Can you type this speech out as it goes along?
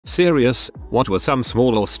Serious, what were some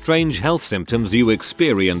small or strange health symptoms you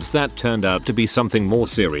experienced that turned out to be something more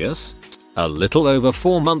serious? A little over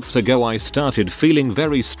 4 months ago I started feeling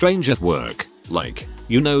very strange at work. Like,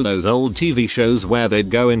 you know those old TV shows where they'd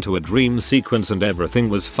go into a dream sequence and everything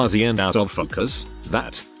was fuzzy and out of focus?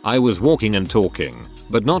 That. I was walking and talking,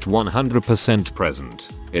 but not 100% present.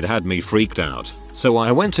 It had me freaked out, so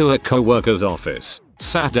I went to a coworker's office,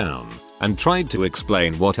 sat down, and tried to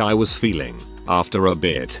explain what I was feeling. After a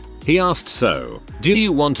bit, he asked, "So, do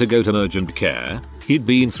you want to go to urgent care?" He'd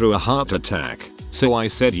been through a heart attack, so I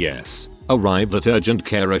said yes. Arrived at urgent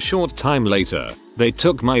care a short time later, they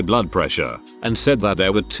took my blood pressure and said that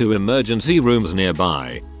there were 2 emergency rooms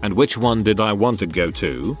nearby, and which one did I want to go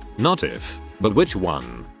to? Not if, but which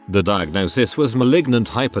one. The diagnosis was malignant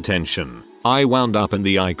hypertension. I wound up in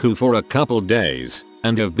the ICU for a couple days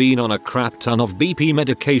and have been on a crap ton of BP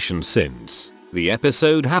medication since. The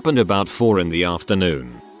episode happened about 4 in the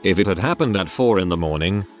afternoon. If it had happened at 4 in the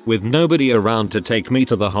morning, with nobody around to take me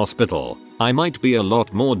to the hospital, I might be a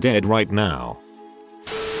lot more dead right now.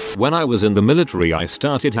 When I was in the military I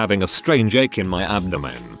started having a strange ache in my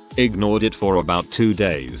abdomen. Ignored it for about 2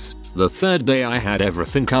 days. The 3rd day I had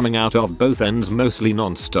everything coming out of both ends mostly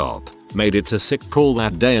non-stop. Made it to sick call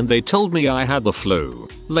that day and they told me I had the flu.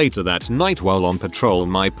 Later that night while on patrol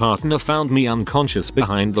my partner found me unconscious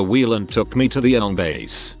behind the wheel and took me to the ER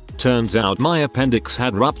base. Turns out my appendix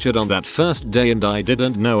had ruptured on that first day and I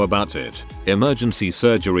didn't know about it. Emergency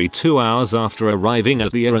surgery 2 hours after arriving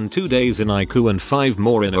at the ER and 2 days in ICU and 5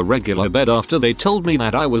 more in a regular bed after they told me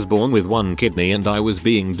that I was born with 1 kidney and I was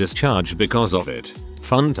being discharged because of it.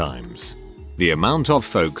 Fun times. The amount of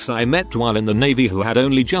folks I met while in the Navy who had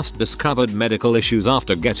only just discovered medical issues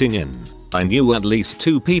after getting in. I knew at least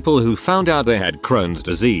 2 people who found out they had Crohn's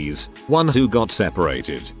disease, one who got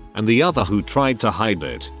separated, and the other who tried to hide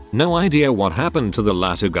it. No idea what happened to the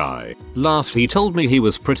latter guy. Last he told me he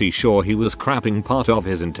was pretty sure he was crapping part of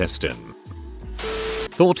his intestine.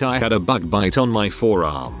 Thought I had a bug bite on my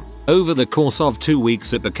forearm. Over the course of 2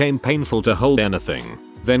 weeks it became painful to hold anything.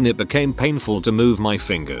 Then it became painful to move my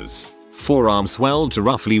fingers. Forearm swelled to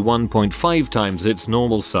roughly 1.5 times its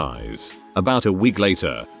normal size. About a week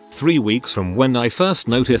later, 3 weeks from when I first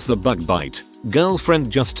noticed the bug bite,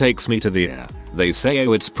 girlfriend just takes me to the ER. They say,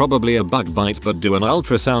 "Oh, it's probably a bug bite, but do an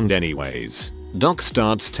ultrasound anyways." Doc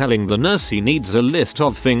starts telling the nurse he needs a list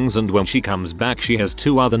of things and when she comes back she has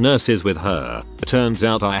 2 other nurses with her. Turns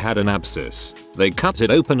out I had an abscess. They cut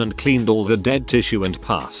it open and cleaned all the dead tissue and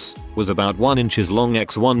pus. Was about 1 inches long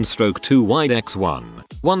x 1/2 wide x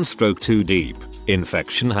 1/2 deep.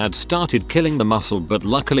 Infection had started killing the muscle but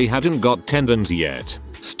luckily hadn't got tendons yet.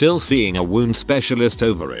 Still seeing a wound specialist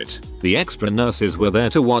over it. The extra nurses were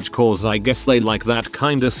there to watch cause I guess they like that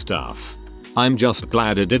kinda stuff. I'm just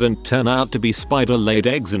glad it didn't turn out to be spider laid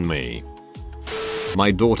eggs in me.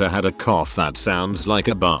 My daughter had a cough that sounds like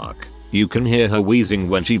a bark. You can hear her wheezing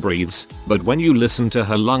when she breathes, but when you listen to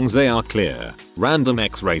her lungs they are clear. Random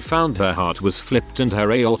x-ray found her heart was flipped and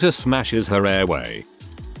her aorta smashes her airway.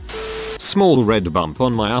 Small red bump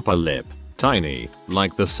on my upper lip. Tiny,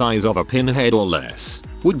 like the size of a pinhead or less.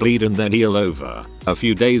 Would bleed and then heal over. A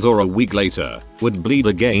few days or a week later, would bleed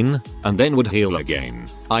again, and then would heal again.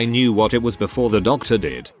 I knew what it was before the doctor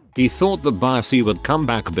did. He thought the biopsy would come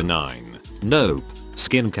back benign. Nope,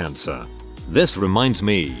 skin cancer. This reminds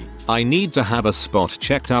me, I need to have a spot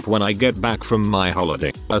checked up when I get back from my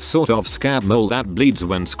holiday. A sort of scab mole that bleeds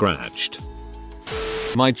when scratched.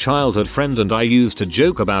 My childhood friend and I used to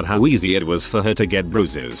joke about how easy it was for her to get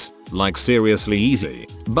bruises. Like seriously easy.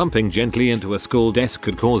 Bumping gently into a school desk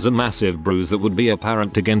could cause a massive bruise that would be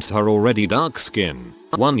apparent against her already dark skin.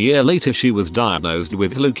 1 year later she was diagnosed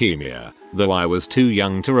with leukemia. Though I was too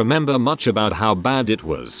young to remember much about how bad it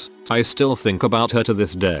was, I still think about her to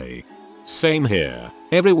this day. Same here.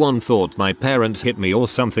 Everyone thought my parents hit me or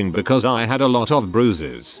something because I had a lot of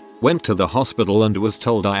bruises. Went to the hospital and was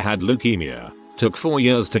told I had leukemia. Took 4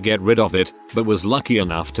 years to get rid of it, but was lucky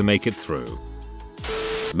enough to make it through.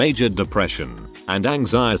 Major depression and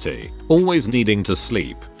anxiety, always needing to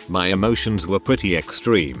sleep. My emotions were pretty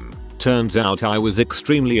extreme. Turns out I was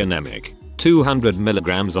extremely anemic. 200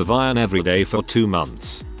 milligrams of iron every day for 2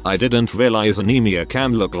 months. I didn't realize anemia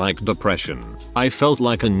can look like depression. I felt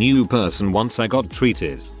like a new person once I got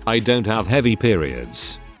treated. I don't have heavy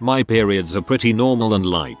periods. My periods are pretty normal and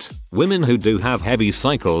light. Women who do have heavy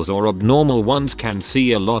cycles or abnormal ones can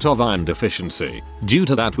see a lot of iron deficiency. Due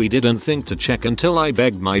to that we didn't think to check until I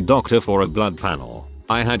begged my doctor for a blood panel.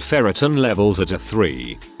 I had ferritin levels at a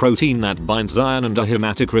 3, protein that binds iron and a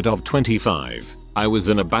hematocrit of 25. I was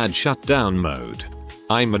in a bad shutdown mode.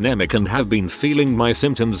 I'm anemic and have been feeling my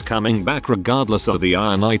symptoms coming back regardless of the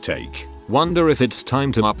iron I take. Wonder if it's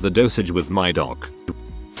time to up the dosage with my doc.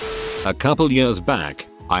 A couple years back,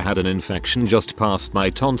 I had an infection just past my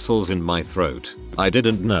tonsils in my throat. I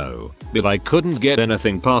didn't know, but I couldn't get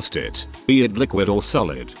anything past it, be it liquid or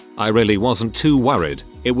solid. I really wasn't too worried.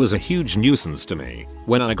 It was a huge nuisance to me.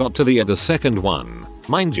 When I got to the second one,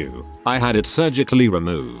 mind you, I had it surgically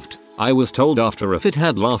removed. I was told after if it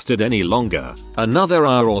had lasted any longer, another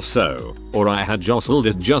hour or so, or I had jostled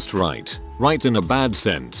it just right in a bad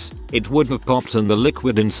sense, it would have popped and the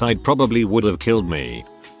liquid inside probably would have killed me.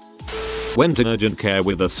 Went to urgent care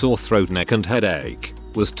with a sore throat, neck and headache.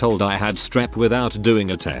 Was told I had strep without doing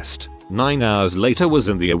a test. 9 hours later was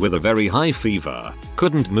in the ER with a very high fever,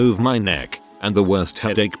 couldn't move my neck, and the worst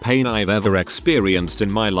headache pain I've ever experienced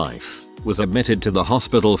in my life. Was admitted to the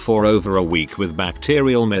hospital for over a week with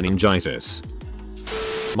bacterial meningitis.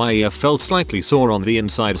 My ear felt slightly sore on the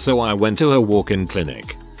inside, so I went to a walk-in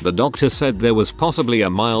clinic. The doctor said there was possibly a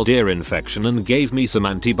mild ear infection and gave me some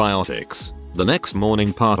antibiotics. The next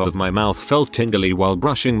morning part of my mouth felt tingly while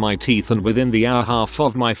brushing my teeth, and within the hour half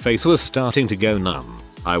of my face was starting to go numb.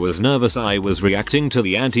 I was nervous I was reacting to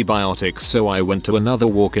the antibiotics, so I went to another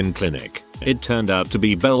walk-in clinic. It turned out to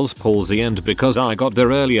be Bell's palsy, and because I got there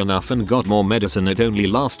early enough and got more medicine, it only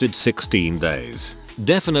lasted 16 days.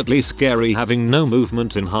 Definitely scary having no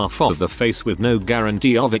movement in half of the face with no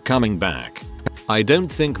guarantee of it coming back. I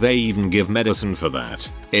don't think they even give medicine for that.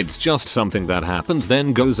 It's just something that happens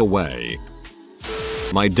then goes away.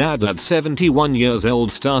 My dad at 71 years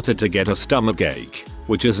old started to get a stomach ache,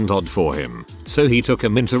 which isn't odd for him, so he took a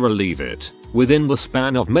mint to relieve it. Within the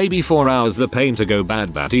span of maybe 4 hours the pain to go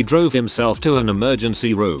bad that he drove himself to an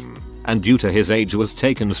emergency room, and due to his age was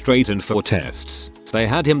taken straight in for tests. They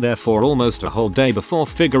had him there for almost a whole day before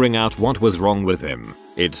figuring out what was wrong with him.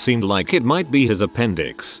 It seemed like it might be his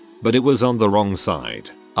appendix, but it was on the wrong side.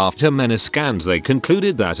 After many scans they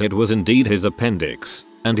concluded that it was indeed his appendix,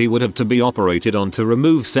 and he would have to be operated on to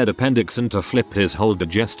remove said appendix and to flip his whole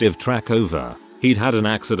digestive tract over. He'd had an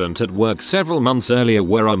accident at work several months earlier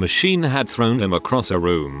where a machine had thrown him across a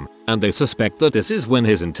room, and they suspect that this is when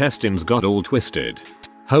his intestines got all twisted.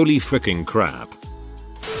 Holy freaking crap.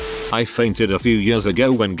 I fainted a few years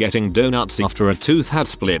ago when getting donuts after a tooth had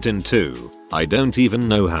split in two. I don't even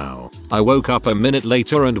know how. I woke up a minute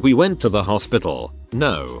later and we went to the hospital.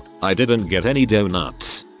 No, I didn't get any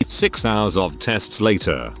donuts. 6 hours of tests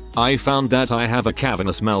later, I found that I have a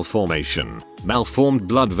cavernous malformation, malformed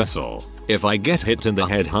blood vessel. If I get hit in the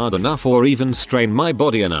head hard enough or even strain my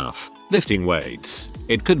body enough, lifting weights,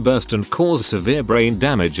 it could burst and cause severe brain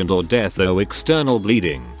damage and or death or external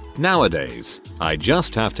bleeding. Nowadays, I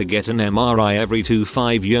just have to get an MRI every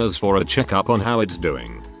 2-5 years for a checkup on how it's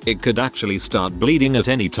doing. It could actually start bleeding at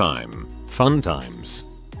any time. Fun times.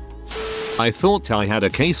 I thought I had a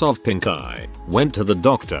case of pink eye, went to the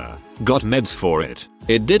doctor, got meds for it.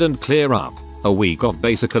 It didn't clear up. A week of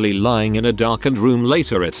basically lying in a darkened room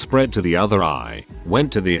later it spread to the other eye,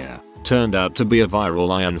 went to the ear, turned out to be a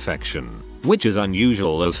viral eye infection, which is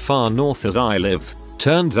unusual as far north as I live.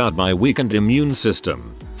 Turns out my weakened immune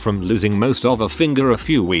system, from losing most of a finger a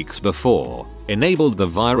few weeks before, enabled the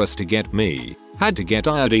virus to get me. Had to get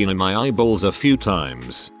iodine in my eyeballs a few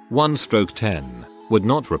times. 1/10. Would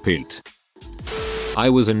not repeat. I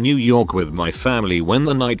was in New York with my family when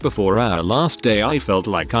the night before our last day I felt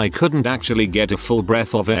like I couldn't actually get a full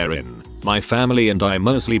breath of air in. My family and I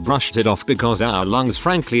mostly brushed it off because our lungs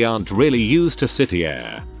frankly aren't really used to city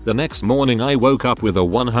air. The next morning I woke up with a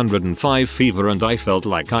 105 fever and I felt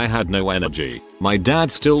like I had no energy. My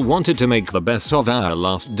dad still wanted to make the best of our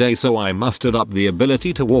last day, so I mustered up the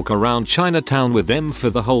ability to walk around Chinatown with them for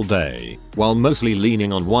the whole day, while mostly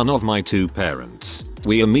leaning on one of my two parents.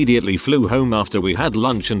 We immediately flew home after we had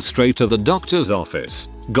lunch and straight to the doctor's office.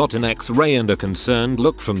 Got an x-ray and a concerned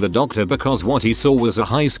look from the doctor because what he saw was a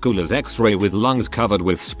high schooler's x-ray with lungs covered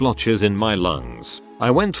with splotches in my lungs. I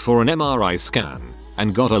went for an MRI scan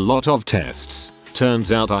and got a lot of tests.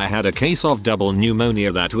 Turns out I had a case of double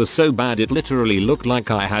pneumonia that was so bad it literally looked like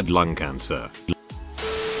I had lung cancer.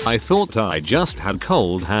 I thought I just had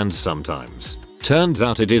cold hands sometimes. Turns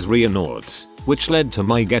out it is Raynaud's, which led to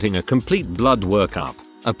my getting a complete blood workup.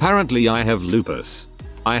 Apparently I have lupus.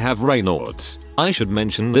 I have Raynaud's. I should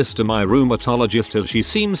mention this to my rheumatologist as she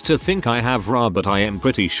seems to think I have RA, but I am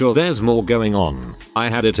pretty sure there's more going on. I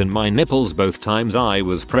had it in my nipples both times I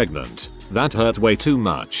was pregnant. That hurt way too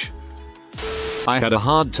much. I had a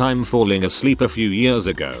hard time falling asleep a few years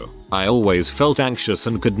ago. I always felt anxious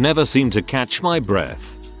and could never seem to catch my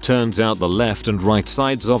breath. Turns out the left and right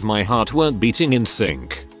sides of my heart weren't beating in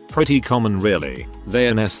sync. Pretty common really. They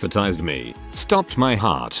anesthetized me, stopped my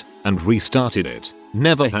heart, and restarted it.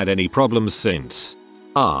 Never had any problems since.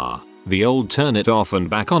 The old turn it off and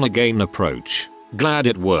back on again approach. Glad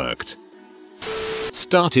it worked.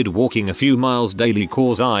 Started walking a few miles daily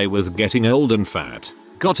cause I was getting old and fat.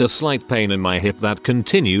 Got a slight pain in my hip that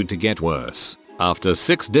continued to get worse. After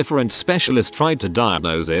 6 different specialists tried to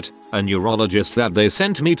diagnose it, a neurologist that they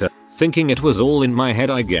sent me to, thinking it was all in my head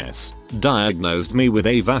I guess, diagnosed me with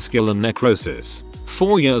avascular necrosis.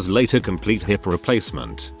 4 years later complete hip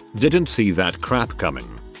replacement. Didn't see that crap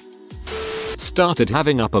coming. Started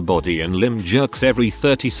having upper body and limb jerks every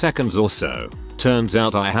 30 seconds or so. Turns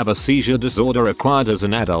out I have a seizure disorder acquired as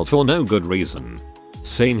an adult for no good reason.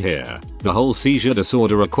 Same here. The whole seizure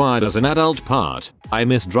disorder acquired as an adult part. I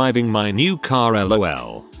miss driving my new car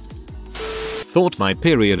lol. Thought my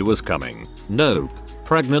period was coming. Nope.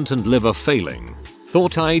 Pregnant and liver failing.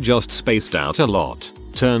 Thought I just spaced out a lot.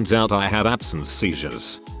 Turns out I have absence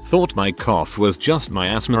seizures. Thought my cough was just my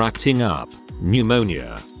asthma acting up.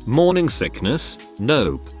 Pneumonia. Morning sickness?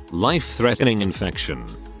 Nope. Life-threatening infection.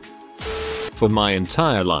 For my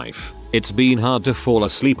entire life, it's been hard to fall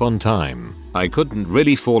asleep on time. I couldn't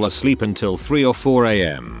really fall asleep until 3 or 4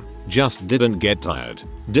 am. Just didn't get tired.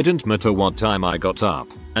 Didn't matter what time I got up.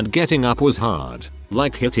 And getting up was hard.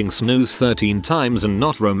 Like hitting snooze 13 times and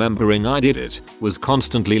not remembering I did it. Was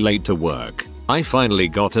constantly late to work. I finally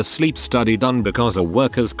got a sleep study done because a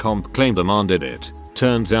workers' comp claim demanded it.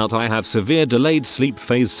 Turns out I have severe delayed sleep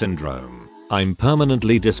phase syndrome. I'm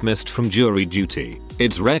permanently dismissed from jury duty.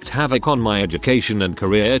 It's wreaked havoc on my education and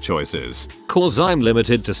career choices, cause I'm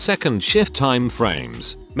limited to second shift time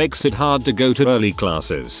frames. Makes it hard to go to early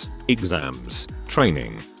classes, exams,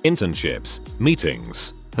 training, internships,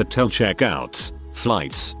 meetings, hotel checkouts,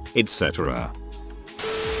 flights, etc.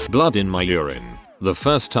 Blood in my urine. The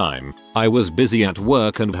first time, I was busy at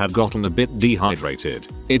work and had gotten a bit dehydrated.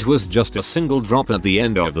 It was just a single drop at the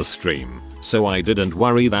end of the stream, so I didn't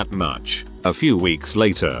worry that much. A few weeks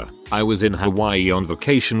later, I was in Hawaii on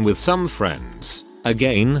vacation with some friends.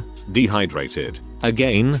 Again, dehydrated.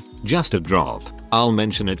 Again, just a drop. I'll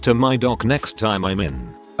mention it to my doc next time I'm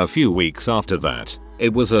in. A few weeks after that,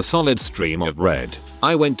 it was a solid stream of red.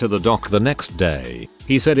 I went to the doc the next day.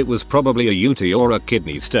 He said it was probably a UTI or a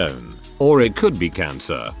kidney stone. Or it could be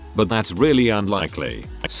cancer, but that's really unlikely.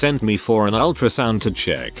 Sent me for an ultrasound to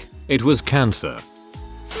check. It was cancer.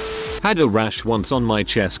 Had a rash once on my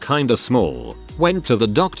chest kinda small. Went to the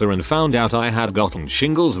doctor and found out I had gotten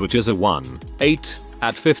shingles, which is a 1/8.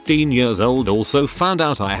 At 15 years old also found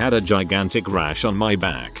out I had a gigantic rash on my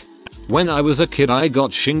back. When I was a kid I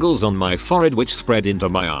got shingles on my forehead which spread into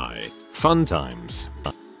my eye. Fun times.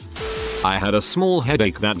 I had a small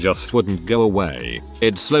headache that just wouldn't go away.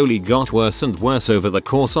 It slowly got worse and worse over the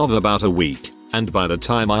course of about a week, and by the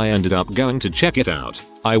time I ended up going to check it out,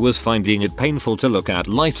 I was finding it painful to look at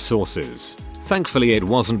light sources. Thankfully it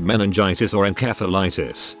wasn't meningitis or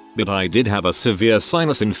encephalitis, but I did have a severe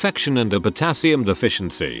sinus infection and a potassium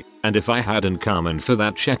deficiency, and if I hadn't come in for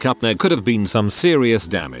that checkup there could have been some serious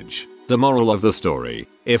damage. The moral of the story,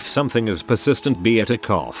 if something is persistent, be it a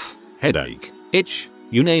cough, headache, itch,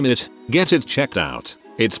 you name it, get it checked out.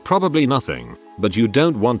 It's probably nothing, but you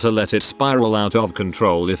don't want to let it spiral out of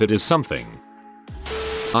control if it is something.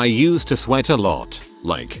 I used to sweat a lot,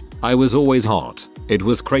 like, I was always hot. It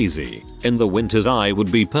was crazy. In the winters I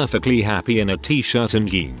would be perfectly happy in a t-shirt and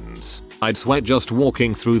jeans. I'd sweat just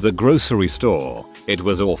walking through the grocery store. It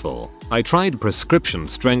was awful. I tried prescription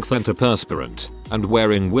strength antiperspirant and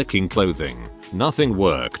wearing wicking clothing. Nothing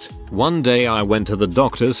worked. One day I went to the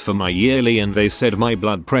doctors for my yearly and they said my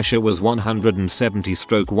blood pressure was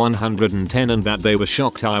 170/110 and that they were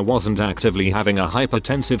shocked I wasn't actively having a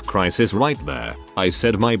hypertensive crisis right there. I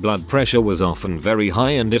said my blood pressure was often very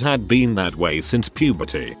high and it had been that way since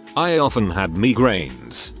puberty. I often had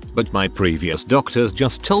migraines, but my previous doctors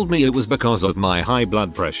just told me it was because of my high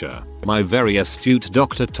blood pressure. My very astute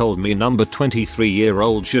doctor told me number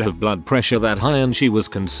 23-year-old should have blood pressure that high and she was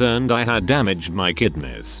concerned I had damaged my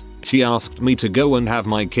kidneys. She asked me to go and have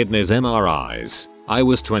my kidneys MRIs. I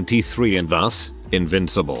was 23 and thus,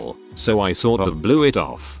 invincible, so I sort of blew it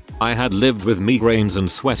off. I had lived with migraines and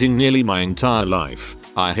sweating nearly my entire life.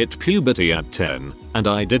 I hit puberty at 10, and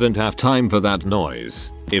I didn't have time for that noise.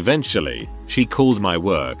 Eventually, she called my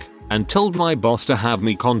work and told my boss to have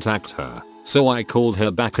me contact her. So I called her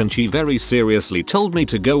back and she very seriously told me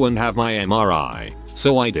to go and have my MRI.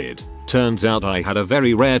 So I did. Turns out I had a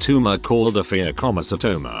very rare tumor called a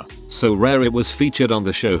pheochromocytoma. So rare it was featured on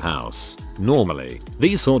the show House. Normally,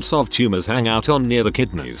 these sorts of tumors hang out on near the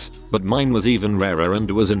kidneys, but mine was even rarer and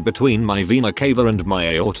was in between my vena cava and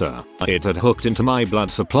my aorta. It had hooked into my blood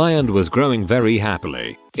supply and was growing very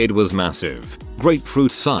happily. It was massive,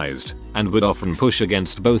 grapefruit sized, and would often push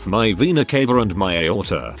against both my vena cava and my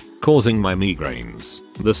aorta, causing my migraines.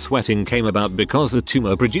 The sweating came about because the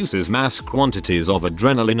tumor produces mass quantities of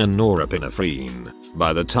adrenaline and norepinephrine.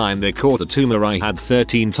 By the time they caught the tumor, I had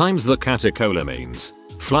 13 times the catecholamines,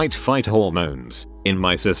 flight-fight hormones, in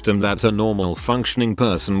my system that a normal functioning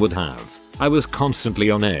person would have. I was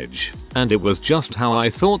constantly on edge, and it was just how I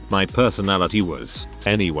thought my personality was.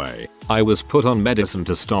 Anyway, I was put on medicine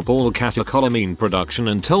to stop all catecholamine production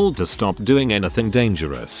and told to stop doing anything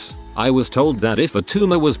dangerous. I was told that if a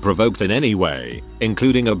tumor was provoked in any way,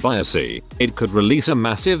 including a biopsy, it could release a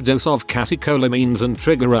massive dose of catecholamines and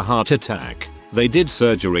trigger a heart attack. They did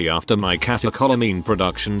surgery after my catecholamine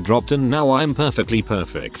production dropped, and now I'm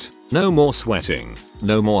perfect. No more sweating,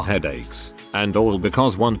 no more headaches, and all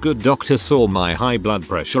because one good doctor saw my high blood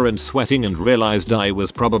pressure and sweating and realized I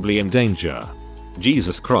was probably in danger.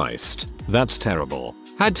 Jesus Christ, that's terrible.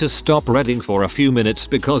 Had to stop reading for a few minutes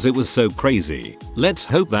because it was so crazy. Let's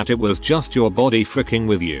hope that it was just your body fricking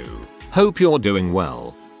with you. Hope you're doing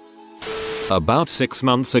well. About 6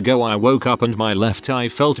 months ago I woke up and my left eye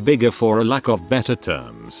felt bigger, for a lack of better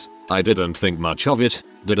terms. I didn't think much of it,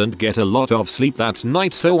 didn't get a lot of sleep that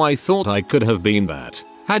night, so I thought I could have been that.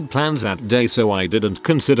 Had plans that day, so I didn't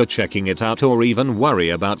consider checking it out or even worry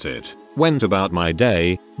about it. Went about my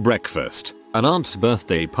day, breakfast, an aunt's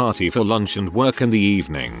birthday party for lunch and work in the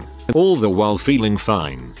evening. All the while feeling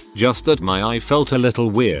fine, just that my eye felt a little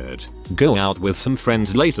weird. Go out with some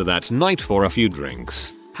friends later that night for a few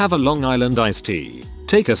drinks. Have a Long Island iced tea.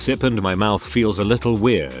 Take a sip and my mouth feels a little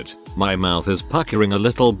weird. My mouth is puckering a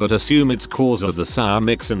little, but assume it's cause of the sour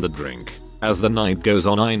mix in the drink. As the night goes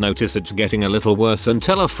on I notice it's getting a little worse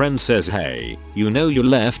until a friend says, "Hey, you know your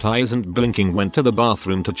left eye isn't blinking." Went to the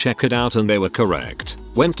bathroom to check it out and they were correct.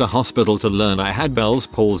 Went to hospital to learn I had Bell's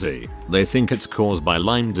palsy. They think it's caused by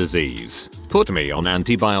Lyme disease. Put me on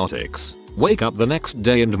antibiotics. Wake up the next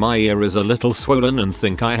day and my ear is a little swollen and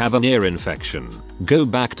think I have an ear infection. Go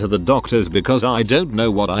back to the doctors because I don't know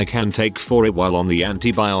what I can take for it while on the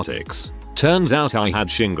antibiotics. Turns out I had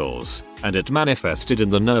shingles, and it manifested in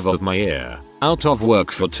the nerve of my ear. Out of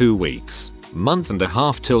work for 2 weeks. Month and a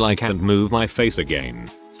half till I can't move my face again.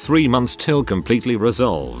 3 months till completely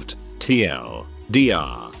resolved.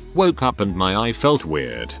 TLDR. Woke up and my eye felt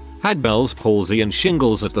weird. Had Bell's palsy and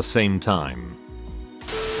shingles at the same time.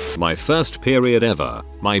 My first period ever.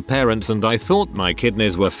 My parents and I thought my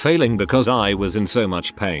kidneys were failing because I was in so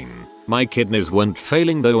much pain. My kidneys weren't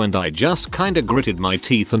failing though, and I just kinda gritted my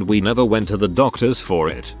teeth and we never went to the doctors for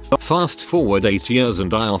it. Fast forward 8 years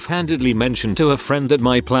and I offhandedly mentioned to a friend that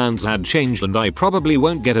my plans had changed and I probably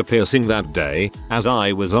won't get a piercing that day, as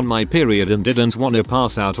I was on my period and didn't want to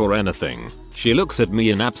pass out or anything. She looks at me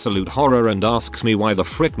in absolute horror and asks me why the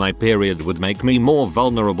frick my period would make me more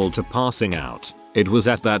vulnerable to passing out. It was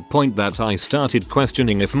at that point that I started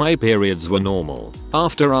questioning if my periods were normal.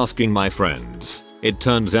 After asking my friends, it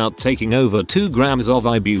turns out taking over 2 grams of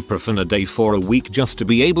ibuprofen a day for a week just to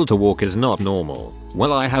be able to walk is not normal.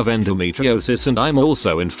 Well, I have endometriosis and I'm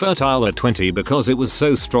also infertile at 20 because it was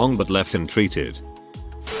so strong but left untreated.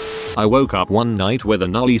 I woke up one night with a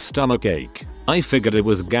gnarly stomach ache. I figured it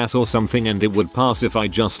was gas or something and it would pass if I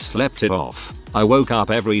just slept it off. I woke up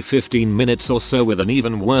every 15 minutes or so with an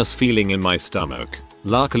even worse feeling in my stomach.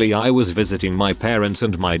 Luckily I was visiting my parents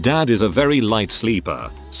and my dad is a very light sleeper,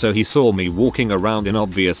 so he saw me walking around in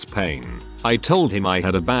obvious pain. I told him I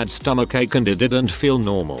had a bad stomachache and it didn't feel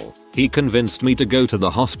normal. He convinced me to go to the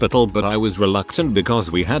hospital, but I was reluctant because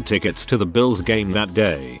we had tickets to the Bills game that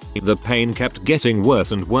day. The pain kept getting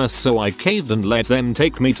worse and worse, so I caved and let them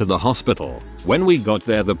take me to the hospital. When we got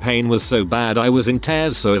there the pain was so bad I was in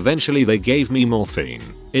tears, so eventually they gave me morphine.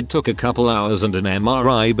 It took a couple hours and an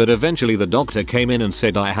MRI, but eventually the doctor came in and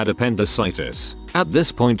said I had appendicitis. At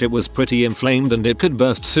this point it was pretty inflamed and it could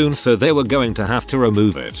burst soon, so they were going to have to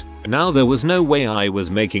remove it. Now there was no way I was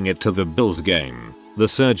making it to the Bills game. The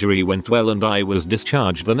surgery went well and I was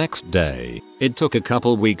discharged the next day. It took a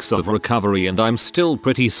couple weeks of recovery and I'm still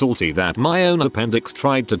pretty salty that my own appendix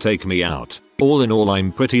tried to take me out. All in all,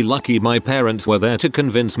 I'm pretty lucky my parents were there to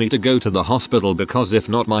convince me to go to the hospital, because if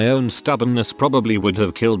not my own stubbornness probably would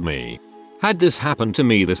have killed me. Had this happened to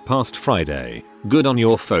me this past Friday. Good on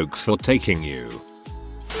your folks for taking you.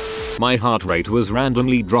 My heart rate was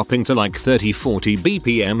randomly dropping to like 30-40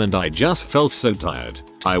 BPM and I just felt so tired.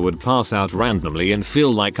 I would pass out randomly and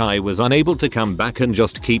feel like I was unable to come back and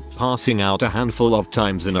just keep passing out a handful of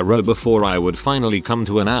times in a row before I would finally come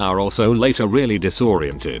to an hour or so later really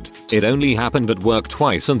disoriented. It only happened at work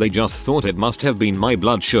twice and they just thought it must have been my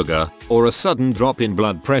blood sugar or a sudden drop in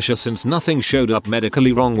blood pressure since nothing showed up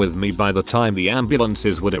medically wrong with me by the time the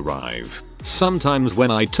ambulances would arrive. Sometimes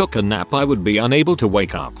when I took a nap I would be unable to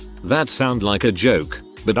wake up. That sounds like a joke,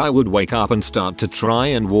 but I would wake up and start to try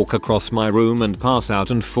and walk across my room and pass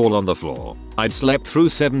out and fall on the floor. I'd slept through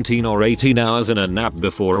 17 or 18 hours in a nap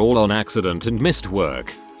before all on accident and missed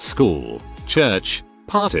work, school, church,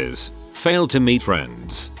 parties, failed to meet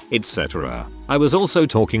friends, etc. I was also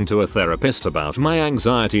talking to a therapist about my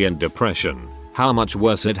anxiety and depression, how much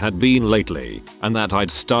worse it had been lately, and that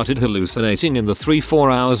I'd started hallucinating in the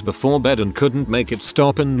 3-4 hours before bed and couldn't make it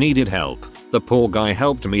stop and needed help. The poor guy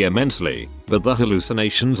helped me immensely, but the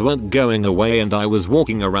hallucinations weren't going away and I was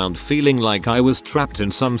walking around feeling like I was trapped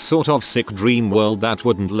in some sort of sick dream world that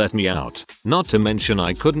wouldn't let me out. Not to mention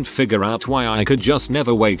I couldn't figure out why I could just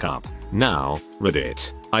never wake up. Now,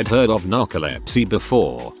 Reddit. I'd heard of narcolepsy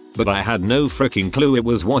before, but I had no freaking clue it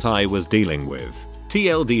was what I was dealing with.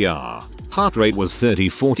 TLDR. Heart rate was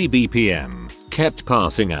 30-40 BPM. Kept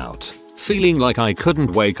passing out. Feeling like I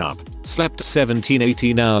couldn't wake up. Slept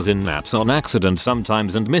 17-18 hours in naps on accident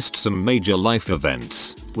sometimes and missed some major life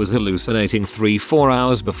events. Was hallucinating 3-4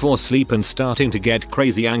 hours before sleep and starting to get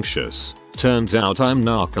crazy anxious. Turns out I'm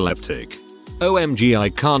narcoleptic. OMG, I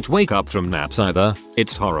can't wake up from naps either.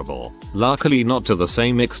 It's horrible. Luckily not to the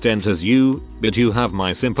same extent as you, but you have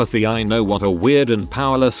my sympathy. I know what a weird and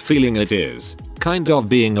powerless feeling it is. Kind of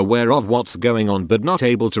being aware of what's going on but not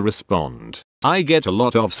able to respond. I get a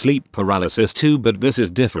lot of sleep paralysis too, but this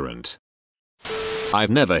is different. I've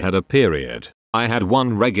never had a period. I had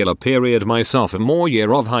one regular period my sophomore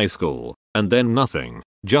year of high school, and then nothing.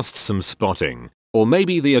 Just some spotting. Or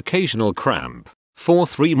maybe the occasional cramp. For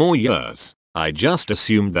 3 more years. I just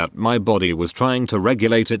assumed that my body was trying to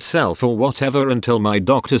regulate itself or whatever until my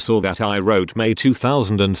doctor saw that I wrote May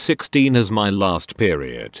 2016 as my last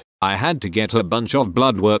period. I had to get a bunch of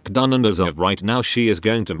blood work done and as of right now she is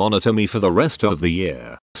going to monitor me for the rest of the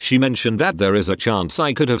year. She mentioned that there is a chance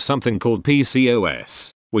I could have something called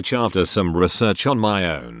PCOS, which after some research on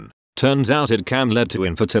my own, turns out it can lead to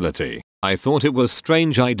infertility. I thought it was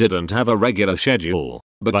strange I didn't have a regular schedule,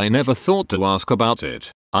 but I never thought to ask about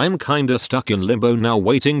it. I'm kinda stuck in limbo now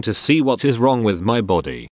waiting to see what is wrong with my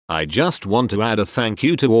body. I just want to add a thank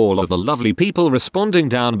you to all of the lovely people responding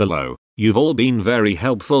down below. You've all been very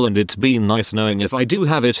helpful and it's been nice knowing if I do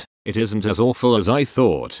have it, it isn't as awful as I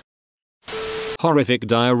thought. Horrific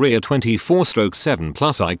diarrhea 24/7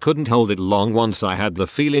 plus I couldn't hold it long once I had the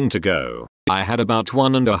feeling to go. I had about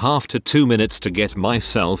 1.5 to 2 minutes to get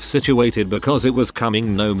myself situated because it was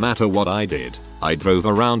coming no matter what I did. I drove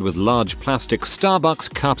around with large plastic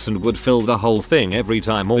Starbucks cups and would fill the whole thing every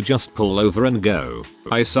time or just pull over and go.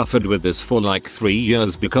 I suffered with this for like 3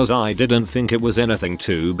 years because I didn't think it was anything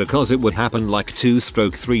too because it would happen like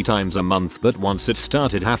 2-3 times a month, but once it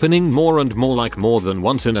started happening more and more, like more than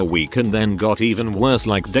once in a week, and then got even worse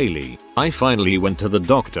like daily. I finally went to the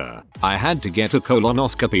doctor. I had to get a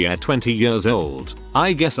colonoscopy at 20 years old.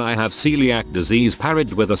 I guess I have celiac disease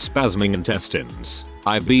paired with a spasming intestines.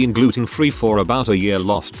 I've been gluten free for about a year,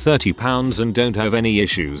 lost 30 pounds and don't have any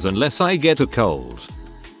issues unless I get a cold.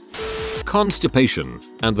 Constipation,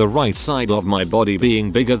 and the right side of my body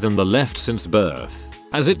being bigger than the left since birth.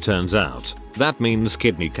 As it turns out, that means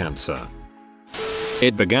kidney cancer.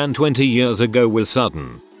 It began 20 years ago with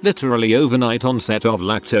sudden, literally overnight onset of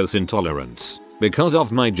lactose intolerance. Because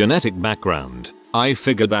of my genetic background, I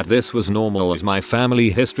figured that this was normal as my family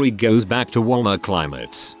history goes back to warmer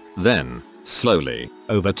climates. Then, slowly,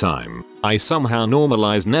 over time, I somehow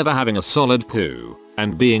normalized never having a solid poo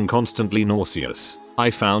and being constantly nauseous. I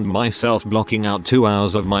found myself blocking out 2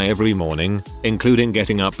 hours of my every morning, including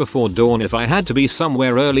getting up before dawn if I had to be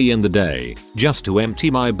somewhere early in the day, just to empty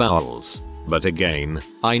my bowels. But again,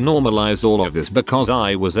 I normalized all of this because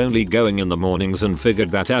I was only going in the mornings and figured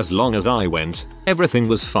that as long as I went, everything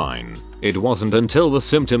was fine. It wasn't until the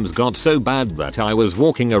symptoms got so bad that I was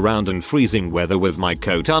walking around in freezing weather with my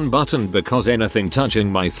coat unbuttoned because anything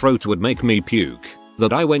touching my throat would make me puke,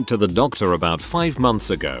 that I went to the doctor about 5 months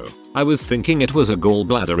ago. I was thinking it was a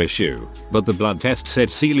gallbladder issue, but the blood test said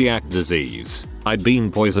celiac disease. I'd been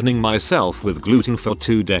poisoning myself with gluten for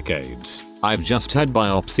 2 decades. I've just had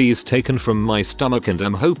biopsies taken from my stomach and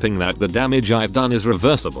I'm hoping that the damage I've done is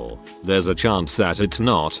reversible. There's a chance that it's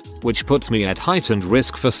not, which puts me at heightened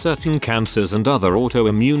risk for certain cancers and other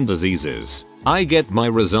autoimmune diseases. I get my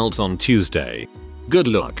results on Tuesday. Good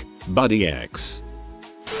luck, Buddy X.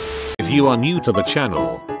 If you are new to the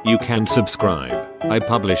channel, you can subscribe. I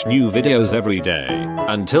publish new videos every day.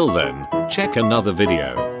 Until then, check another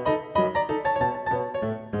video.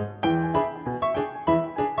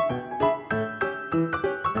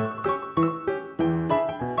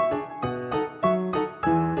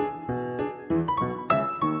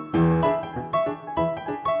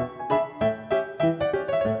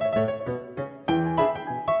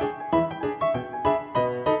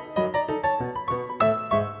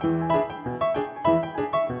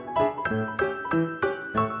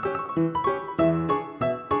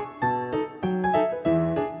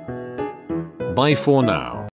 Bye for now.